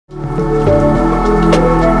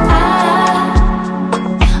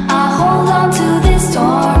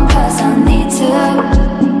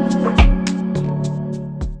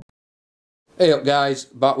up guys,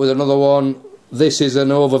 back with another one. This is an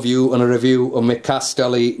overview and a review of my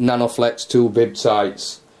Castelli Nanoflex 2 bib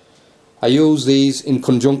tights. I use these in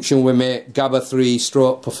conjunction with my Gabba 3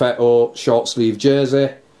 stroke Perfetto short sleeve jersey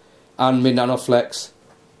and my Nanoflex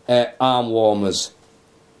arm warmers.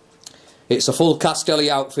 It's a full Castelli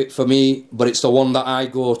outfit for me, but it's the one that I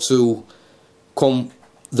go to come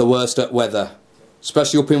the worst at weather.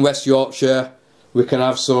 Especially up in West Yorkshire, we can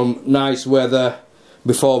have some nice weather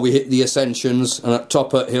before we hit the ascensions, and at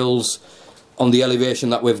top at hills on the elevation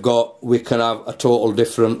that we've got, we can have a total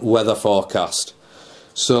different weather forecast.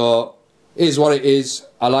 So here's what it is.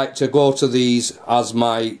 I like to go to these as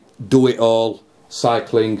my do-it-all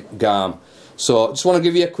cycling garm. So I just want to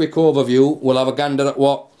give you a quick overview. We'll have a gander at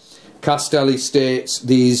what Castelli states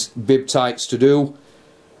these bib tights to do.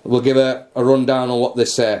 We'll give a rundown on what they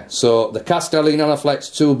say. So the Castelli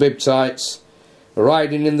Nanoflex 2 bib tights.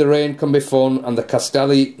 Riding in the rain can be fun, and the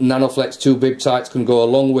Castelli Nanoflex 2 bib tights can go a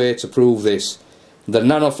long way to prove this. The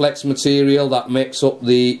Nanoflex material that makes up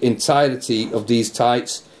the entirety of these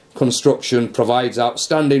tights construction provides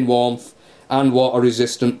outstanding warmth and water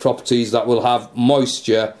resistant properties that will have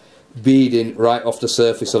moisture beading right off the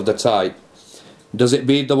surface of the tight. Does it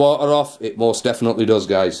bead the water off? It most definitely does,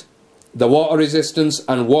 guys. The water resistance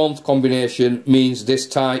and warmth combination means this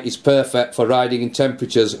tight is perfect for riding in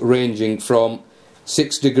temperatures ranging from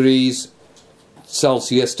 6 degrees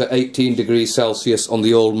Celsius to 18 degrees Celsius on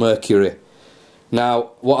the old Mercury.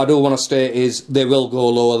 Now, what I do want to state is they will go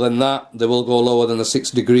lower than that. They will go lower than the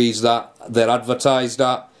 6 degrees that they're advertised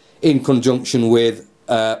at, in conjunction with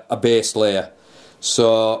a base layer.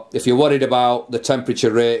 So if you're worried about the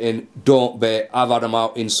temperature rating, don't be. I've had them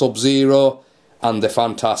out in sub-zero and they're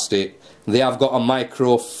fantastic. They have got a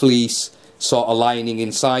micro fleece sort of lining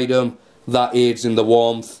inside them that aids in the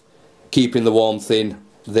warmth, keeping the warmth in.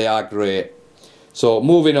 They are great. So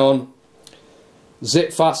moving on,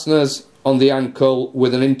 zip fasteners on the ankle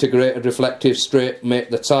with an integrated reflective strip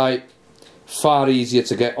make the tight far easier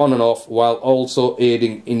to get on and off, while also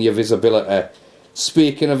aiding in your visibility.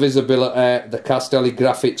 Speaking of visibility, the Castelli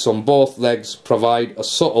graphics on both legs provide a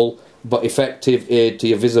subtle but effective aid to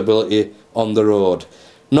your visibility on the road.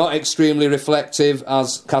 Not extremely reflective,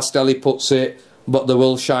 as Castelli puts it, but they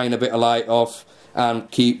will shine a bit of light off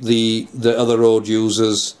and keep the other road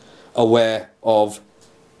users aware of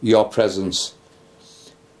your presence.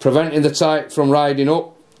 Preventing the tight from riding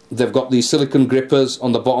up, they've got these silicone grippers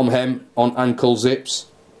on the bottom hem on ankle zips,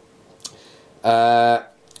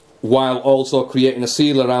 while also creating a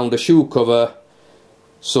seal around the shoe cover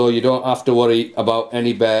so you don't have to worry about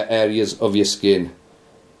any bare areas of your skin.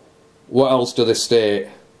 What else do they state?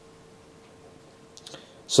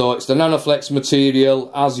 So it's the Nanoflex material.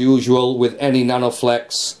 As usual with any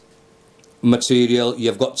Nanoflex material,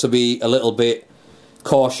 you've got to be a little bit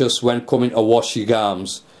cautious when coming to wash your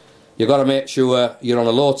garms. You've got to make sure you're on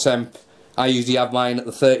a low temp. I usually have mine at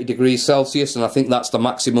the 30 degrees Celsius, and I think that's the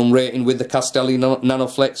maximum rating with the Castelli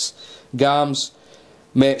Nanoflex garms.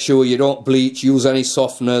 Make sure you don't bleach, use any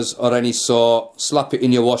softeners or any sort, slap it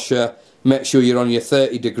in your washer, make sure you're on your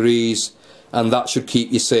 30 degrees, and that should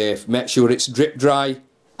keep you safe. Make sure it's drip dry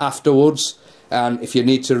afterwards, and if you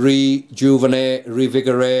need to rejuvenate,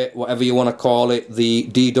 revigorate, whatever you want to call it, the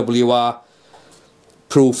DWR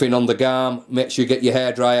proofing on the garm, make sure you get your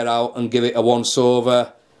hairdryer out and give it a once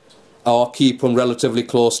over, or keep them relatively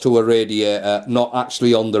close to a radiator, not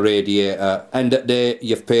actually on the radiator. End of the day,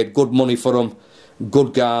 you've paid good money for them, good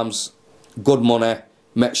garms, good money.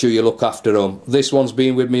 Make sure you look after them. This one's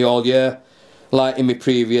been with me all year. Like in my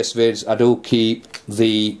previous vids, I do keep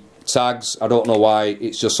the tags. I don't know why,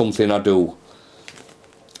 it's just something I do.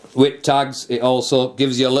 With tags, it also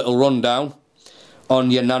gives you a little rundown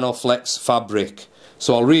on your Nanoflex fabric.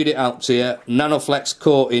 So I'll read it out to you. Nanoflex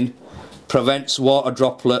coating prevents water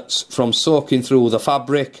droplets from soaking through the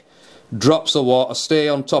fabric. Drops of water stay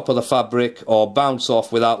on top of the fabric or bounce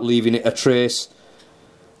off without leaving a trace.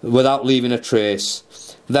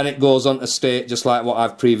 Then it goes on to state, just like what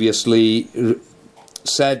I've previously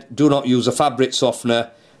said, do not use a fabric softener.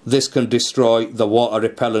 This can destroy the water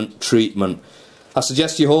repellent treatment. I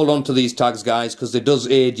suggest you hold on to these tags, guys, because it does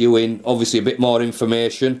aid you in obviously a bit more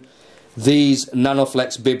information. These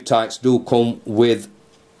Nanoflex bib tights do come with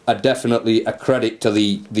definitely a credit to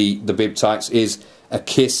the bib tights is a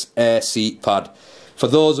Kiss Air seat pad. For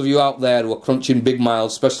those of you out there who are crunching big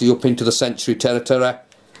miles, especially up into the Century territory,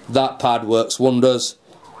 that pad works wonders.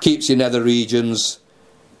 Keeps your nether regions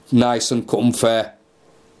nice and comfy.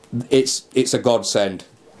 It's a godsend.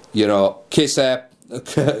 You know, Kiss Air,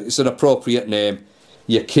 it's an appropriate name.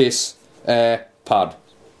 Your Kiss Air pad.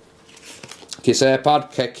 Kiss Air pad,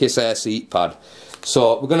 Kiss Air seat pad.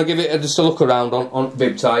 So we're going to give it just a look around on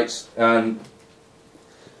bib tights, and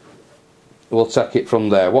we'll take it from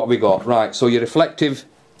there. What have we got? Right, so your reflective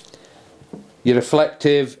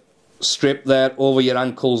strip there over your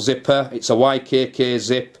ankle zipper. It's a YKK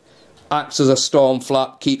zip, acts as a storm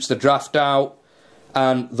flap, keeps the draft out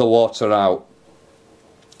and the water out.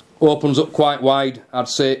 Opens up quite wide. I'd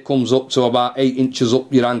say it comes up to about 8 inches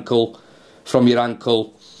up your ankle, from your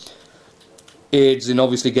ankle. Aids in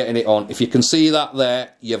obviously getting it on. If you can see that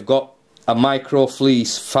there, you've got a micro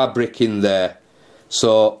fleece fabric in there,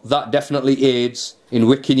 so that definitely aids in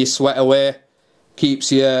wicking your sweat away, keeps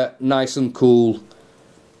you nice and cool,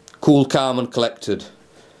 calm and collected.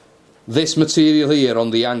 This material here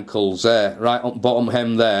on the ankles there, right on bottom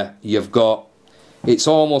hem there, you've got, it's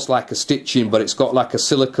almost like a stitching, but it's got like a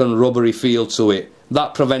silicone rubbery feel to it.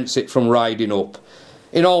 That prevents it from riding up.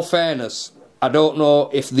 In all fairness, I don't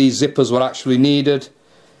know if these zippers were actually needed.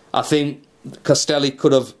 I think Castelli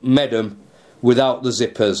could have made them without the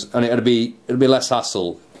zippers, and it'd be less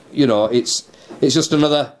hassle. You know, it's just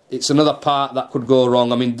another part that could go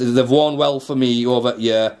wrong. I mean, they've worn well for me over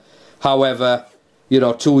here. However, you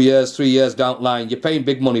know, 2 years, 3 years down the line, you're paying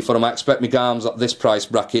big money for them. I expect my garms at this price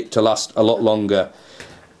bracket to last a lot longer.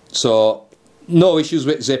 So, no issues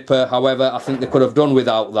with zipper. However, I think they could have done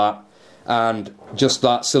without that, and just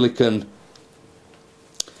that silicone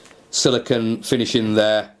finishing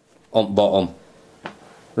there on bottom.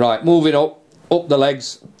 Right, moving up the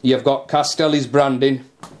legs, you've got Castelli's branding,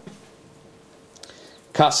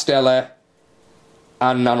 Castelli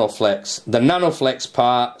and Nanoflex. The Nanoflex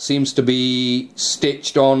part seems to be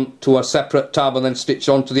stitched on to a separate tab and then stitched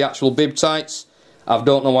onto the actual bib tights. I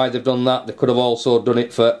don't know why they've done that. They could have also done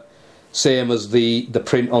it for same as the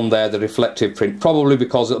print on there, the reflective print. Probably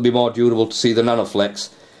because it'll be more durable to see the Nanoflex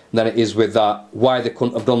than it is with that. Why they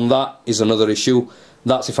couldn't have done that is another issue.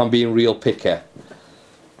 That's if I'm being real picky.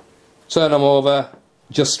 Turn them over.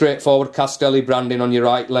 Just straightforward Castelli branding on your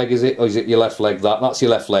right leg, is it? Or is it your left leg? That's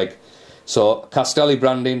your left leg. So Castelli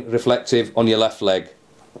branding, reflective on your left leg.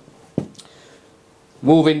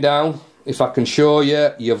 Moving down, if I can show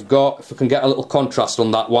you, you've got, if I can get a little contrast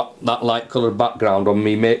on that light coloured background on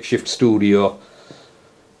me makeshift studio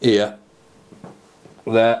here.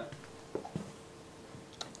 There.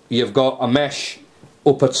 You've got a mesh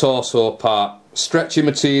upper torso part. Stretchy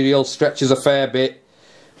material, stretches a fair bit.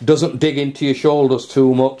 Doesn't dig into your shoulders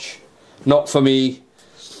too much. Not for me.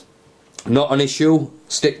 Not an issue.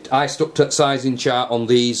 I stuck to sizing chart on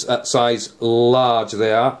these at size large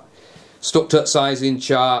they are. Stuck to sizing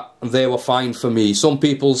chart and they were fine for me. Some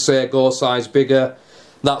people say go size bigger.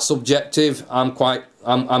 That's subjective.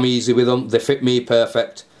 I'm easy with them. They fit me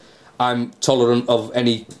perfect. I'm tolerant of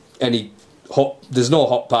any hot, there's no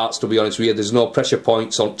hot parts, to be honest with you. There's no pressure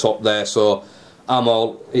points on top there, so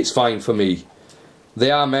it's fine for me.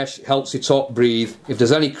 They are mesh, helps your top breathe. If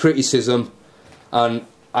there's any criticism, and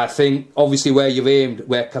I think obviously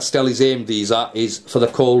where Castelli's aimed these at is for the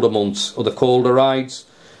colder months or the colder rides,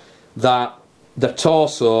 that the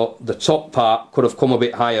torso, the top part, could have come a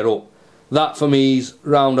bit higher up. That for me is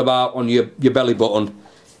round about on your belly button.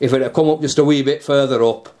 If it had come up just a wee bit further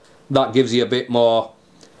up, that gives you a bit more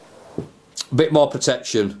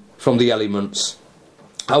protection from the elements.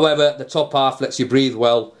 However, the top half lets you breathe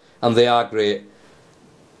well, and they are great.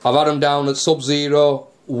 I've had them down at sub-zero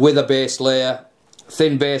with a base layer,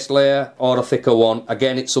 thin base layer or a thicker one.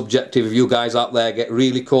 Again, it's subjective. If you guys out there get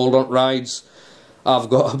really cold on rides, I've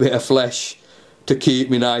got a bit of flesh to keep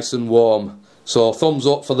me nice and warm. So thumbs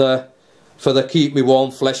up for the keep me warm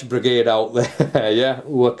flesh brigade out there. Yeah,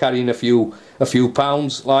 who are carrying a few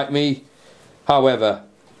pounds like me. However,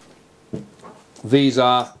 these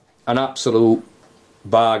are an absolute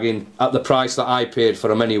bargain at the price that I paid for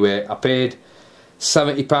them anyway. I paid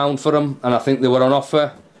 £70 for them, and I think they were on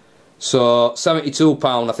offer. So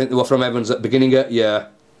 £72, I think they were from Evans at the beginning of the year.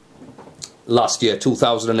 Last year,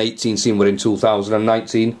 2018, seeing we're in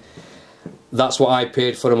 2019. That's what I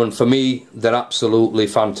paid for them, and for me, they're absolutely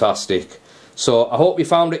fantastic. So I hope you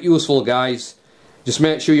found it useful, guys. Just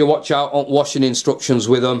make sure you watch out on washing instructions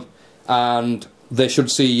with them, and they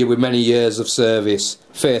should see you with many years of service,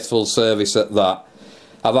 faithful service at that.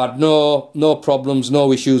 I've had no problems,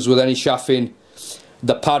 no issues with any shaffing.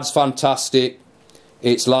 The pad's fantastic.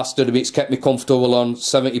 It's lasted, it's kept me comfortable on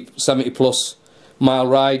 70 plus mile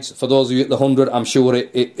rides. For those of you at the 100, I'm sure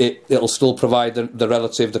it'll still provide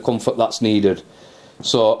the comfort that's needed.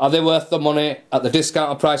 So are they worth the money? At the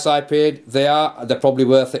discounted price I paid, they are. They're probably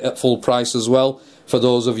worth it at full price as well. For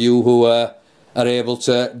those of you who are able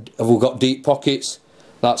to, who've got deep pockets,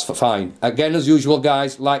 that's fine. Again, as usual,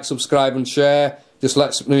 guys, like, subscribe and share. Just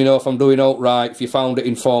let me know if I'm doing all right, if you found it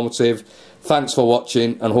informative. Thanks for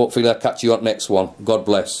watching, and hopefully I'll catch you on next one. God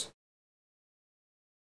bless.